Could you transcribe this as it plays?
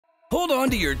Hold on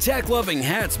to your tech-loving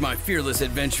hats, my fearless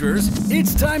adventurers.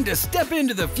 It's time to step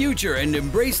into the future and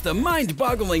embrace the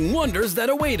mind-boggling wonders that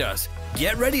await us.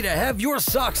 Get ready to have your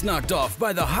socks knocked off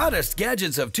by the hottest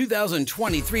gadgets of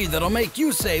 2023 that'll make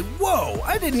you say, "Whoa,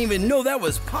 I didn't even know that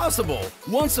was possible."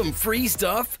 Want some free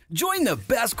stuff? Join the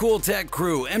best cool tech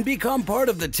crew and become part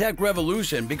of the tech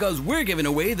revolution, because we're giving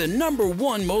away the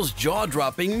 #1 most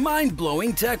jaw-dropping,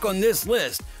 mind-blowing tech on this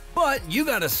list. But you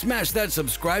gotta smash that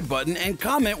subscribe button and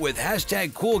comment with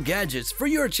 #CoolGadgets for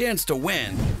your chance to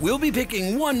win. We'll be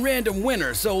picking one random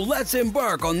winner, so let's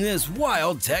embark on this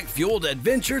wild tech-fueled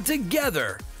adventure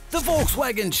together. The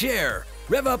Volkswagen Chair.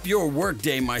 Rev up your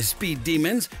workday, my speed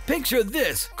demons. Picture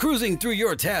this, cruising through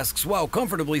your tasks while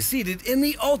comfortably seated in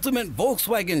the ultimate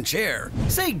Volkswagen Chair.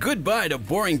 Say goodbye to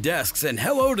boring desks and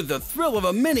hello to the thrill of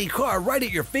a mini car right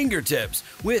at your fingertips.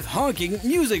 With honking,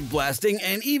 music blasting,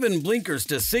 and even blinkers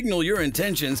to signal your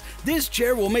intentions, this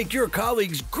chair will make your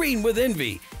colleagues green with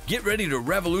envy. Get ready to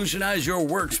revolutionize your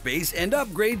workspace and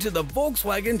upgrade to the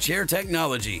Volkswagen Chair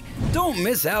technology. Don't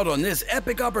miss out on this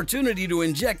epic opportunity to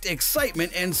inject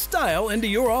excitement and style into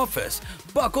your office.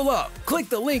 Buckle up, click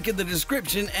the link in the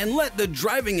description, and let the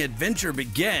driving adventure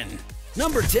begin.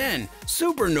 Number 10.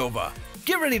 Supernova.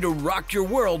 Get ready to rock your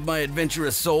world, my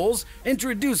adventurous souls.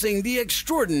 Introducing the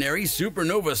extraordinary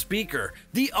Supernova speaker,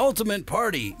 the ultimate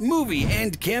party, movie,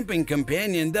 and camping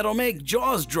companion that'll make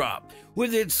jaws drop.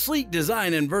 With its sleek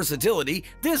design and versatility,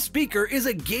 this speaker is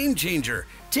a game changer.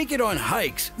 Take it on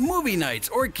hikes, movie nights,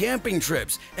 or camping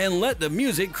trips, and let the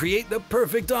music create the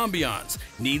perfect ambiance.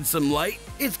 Need some light?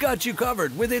 It's got you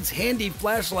covered with its handy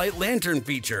flashlight lantern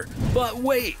feature. But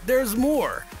wait, there's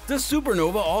more! The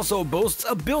Supernova also boasts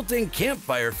a built-in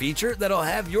campfire feature that'll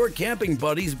have your camping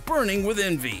buddies burning with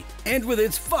envy. And with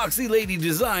its foxy lady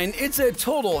design, it's a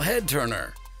total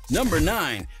head-turner. Number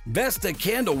 9. Vesta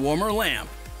Candle Warmer Lamp.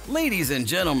 Ladies and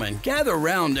gentlemen, gather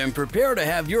round and prepare to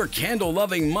have your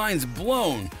candle-loving minds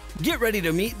blown. Get ready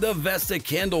to meet the Vesta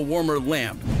Candle Warmer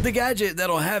Lamp, the gadget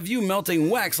that'll have you melting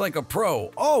wax like a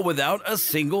pro, all without a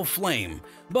single flame.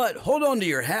 But hold on to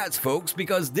your hats, folks,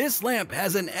 because this lamp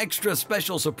has an extra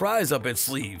special surprise up its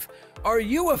sleeve. Are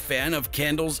you a fan of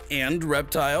candles and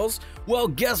reptiles? Well,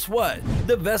 guess what?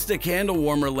 The Vesta Candle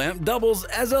Warmer Lamp doubles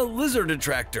as a lizard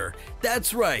attractor.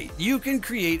 That's right, you can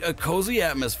create a cozy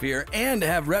atmosphere and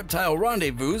have reptile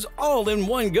rendezvous all in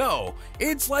one go.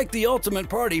 It's like the ultimate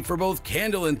party for both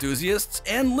candle enthusiasts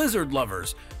and lizard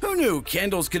lovers. Who knew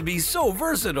candles could be so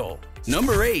versatile?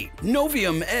 Number 8.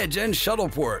 Novium Edge and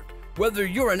Shuttleport. Whether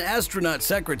you're an astronaut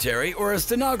secretary or a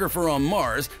stenographer on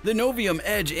Mars, the Novium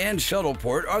Edge and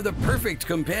Shuttleport are the perfect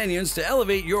companions to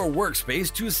elevate your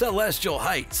workspace to celestial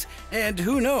heights. And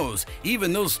who knows,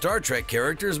 even those Star Trek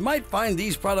characters might find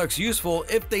these products useful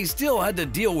if they still had to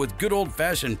deal with good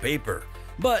old-fashioned paper.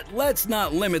 But let's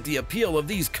not limit the appeal of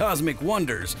these cosmic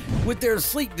wonders. With their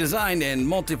sleek design and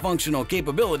multifunctional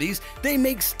capabilities, they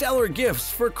make stellar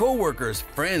gifts for coworkers,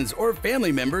 friends, or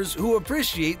family members who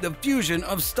appreciate the fusion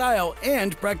of style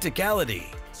and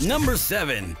practicality. Number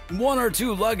 7. 1 or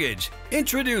 2 luggage.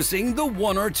 Introducing the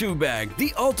 1 or 2 bag,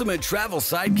 the ultimate travel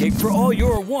sidekick for all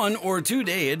your 1 or 2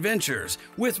 day adventures.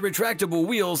 With retractable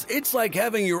wheels, it's like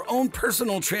having your own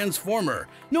personal transformer.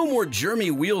 No more germy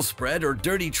wheel spread or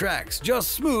dirty tracks,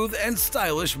 just smooth and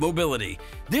stylish mobility.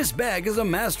 This bag is a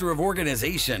master of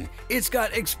organization. It's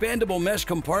got expandable mesh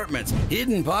compartments,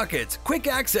 hidden pockets, quick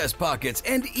access pockets,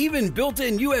 and even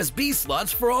built-in USB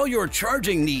slots for all your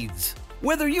charging needs.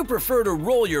 Whether you prefer to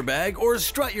roll your bag or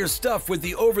strut your stuff with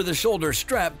the over-the-shoulder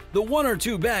strap, the 1 or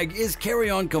 2 bag is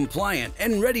carry-on compliant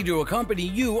and ready to accompany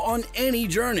you on any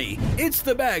journey. It's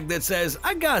the bag that says,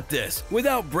 "I got this,"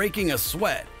 without breaking a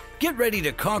sweat. Get ready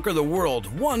to conquer the world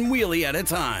one wheelie at a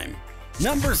time.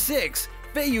 Number 6.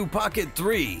 Feiyu Pocket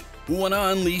 3. Wanna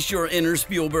unleash your inner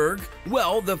Spielberg?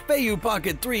 Well, the Feiyu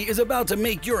Pocket 3 is about to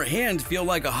make your hand feel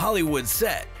like a Hollywood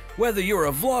set. Whether you're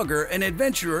a vlogger, an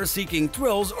adventurer seeking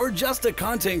thrills, or just a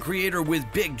content creator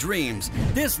with big dreams,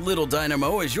 this little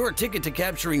dynamo is your ticket to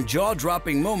capturing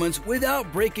jaw-dropping moments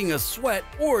without breaking a sweat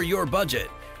or your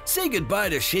budget. Say goodbye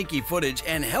to shaky footage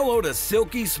and hello to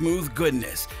silky smooth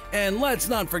goodness. And let's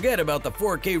not forget about the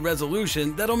 4K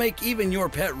resolution that'll make even your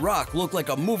pet rock look like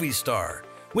a movie star.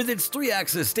 With its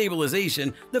 3-axis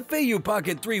stabilization, the Feiyu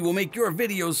Pocket 3 will make your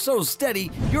videos so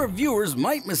steady, your viewers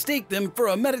might mistake them for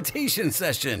a meditation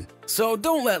session. So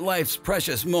don't let life's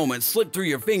precious moments slip through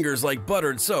your fingers like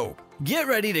buttered soap. Get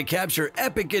ready to capture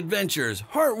epic adventures,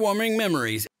 heartwarming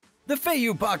memories. The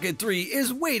Feiyu Pocket 3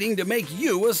 is waiting to make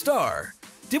you a star.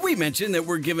 Did we mention that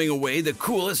we're giving away the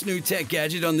coolest new tech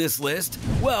gadget on this list?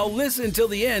 Well, listen till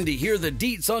the end to hear the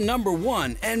deets on number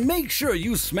 1, and make sure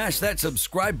you smash that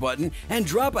subscribe button and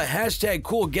drop a hashtag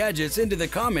 #CoolGadgets into the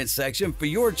comments section for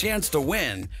your chance to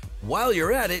win. While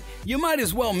you're at it, you might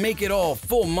as well make it all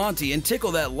full Monty and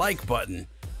tickle that like button.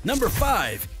 Number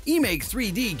 5. eMake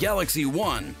 3D Galaxy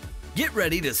One. Get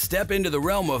ready to step into the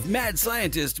realm of mad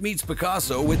scientist meets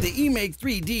Picasso with the eMake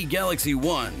 3D Galaxy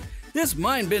One. This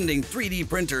mind-bending 3D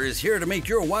printer is here to make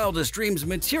your wildest dreams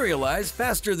materialize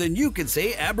faster than you could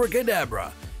say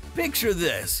abracadabra. Picture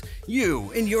this,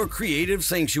 you in your creative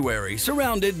sanctuary,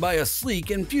 surrounded by a sleek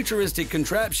and futuristic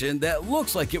contraption that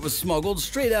looks like it was smuggled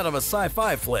straight out of a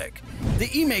sci-fi flick. The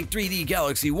eMake 3D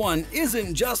Galaxy One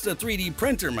isn't just a 3D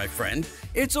printer, my friend.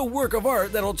 It's a work of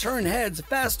art that'll turn heads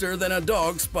faster than a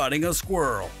dog spotting a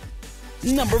squirrel.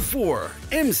 Number 4.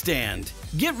 M-Stand.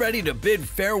 Get ready to bid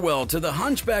farewell to the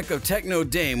hunchback of techno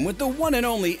dame with the one and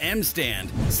only M-Stand.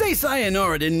 Say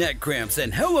sayonara to neck cramps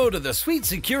and hello to the sweet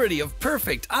security of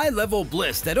perfect eye-level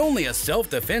bliss that only a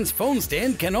self-defense phone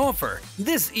stand can offer.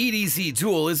 This EDC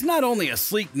tool is not only a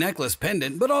sleek necklace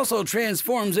pendant, but also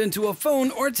transforms into a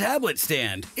phone or tablet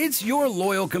stand. It's your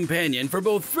loyal companion for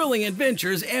both thrilling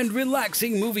adventures and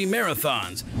relaxing movie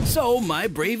marathons. So, my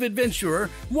brave adventurer,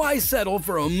 why settle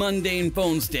for a mundane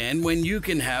phone stand when you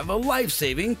can have a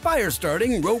life-saving,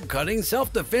 fire-starting, rope-cutting,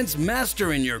 self-defense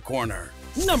master in your corner?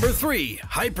 Number 3.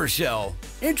 Hypershell.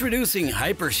 Introducing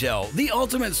Hypershell, the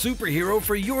ultimate superhero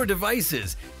for your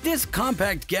devices. This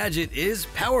compact gadget is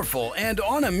powerful and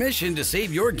on a mission to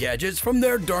save your gadgets from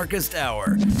their darkest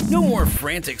hour. No more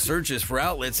frantic searches for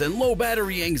outlets and low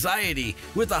battery anxiety.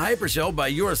 With the Hypershell by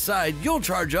your side, you'll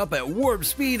charge up at warp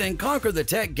speed and conquer the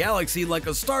tech galaxy like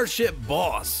a starship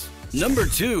boss. Number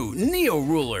 2. Neo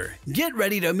Ruler. Get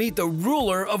ready to meet the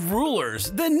ruler of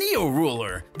rulers, the Neo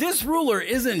Ruler. This ruler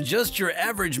isn't just your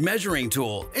average measuring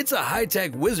tool. It's a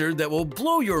high-tech wizard that will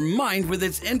blow your mind with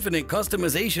its infinite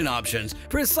customization options,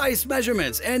 precise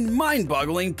measurements, and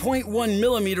mind-boggling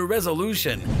 0.1mm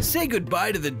resolution. Say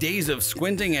goodbye to the days of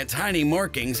squinting at tiny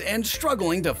markings and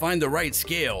struggling to find the right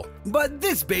scale. But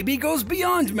this baby goes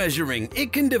beyond measuring.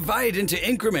 It can divide into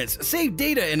increments, save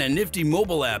data in a nifty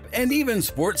mobile app, and even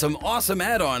sport some awesome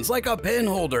add-ons like a pen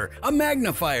holder, a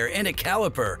magnifier, and a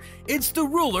caliper. It's the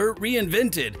ruler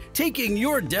reinvented, taking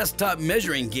your desktop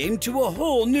measuring game to a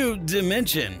whole new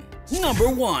dimension. Number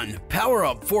 1.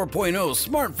 PowerUp 4.0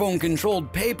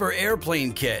 Smartphone-Controlled Paper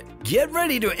Airplane Kit. Get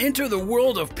ready to enter the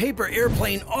world of paper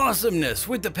airplane awesomeness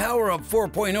with the PowerUp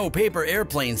 4.0 Paper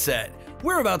Airplane Set.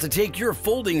 We're about to take your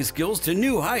folding skills to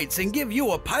new heights and give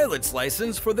you a pilot's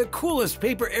license for the coolest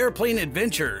paper airplane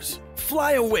adventures.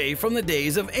 Fly away from the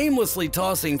days of aimlessly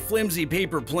tossing flimsy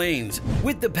paper planes.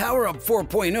 With the PowerUp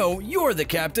 4.0, you're the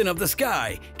captain of the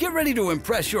sky. Get ready to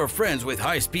impress your friends with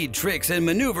high-speed tricks and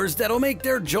maneuvers that'll make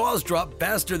their jaws drop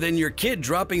faster than your kid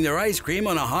dropping their ice cream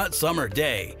on a hot summer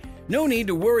day. No need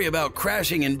to worry about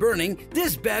crashing and burning.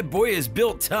 This bad boy is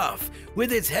built tough.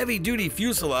 With its heavy-duty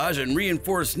fuselage and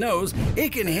reinforced nose,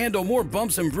 it can handle more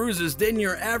bumps and bruises than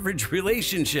your average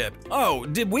relationship. Oh,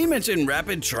 did we mention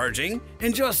rapid charging?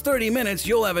 In just 30 minutes,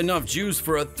 you'll have enough juice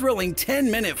for a thrilling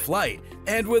 10-minute flight.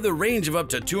 And with a range of up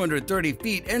to 230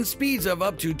 feet and speeds of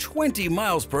up to 20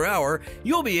 miles per hour,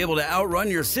 you'll be able to outrun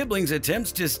your siblings'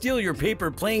 attempts to steal your paper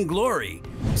plane glory.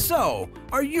 So,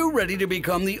 are you ready to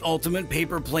become the ultimate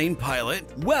paper plane pilot?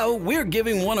 Well, we're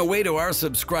giving one away to our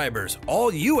subscribers.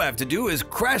 All you have to do is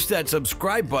crash that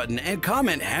subscribe button and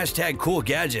comment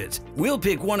 #CoolGadgets. We'll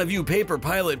pick one of you paper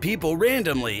pilot people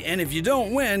randomly, and if you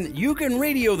don't win, you can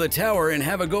radio the tower and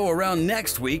have a go around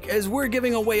next week as we're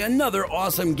giving away another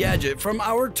awesome gadget from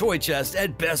our toy chest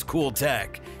at Best Cool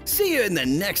Tech. See you in the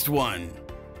next one.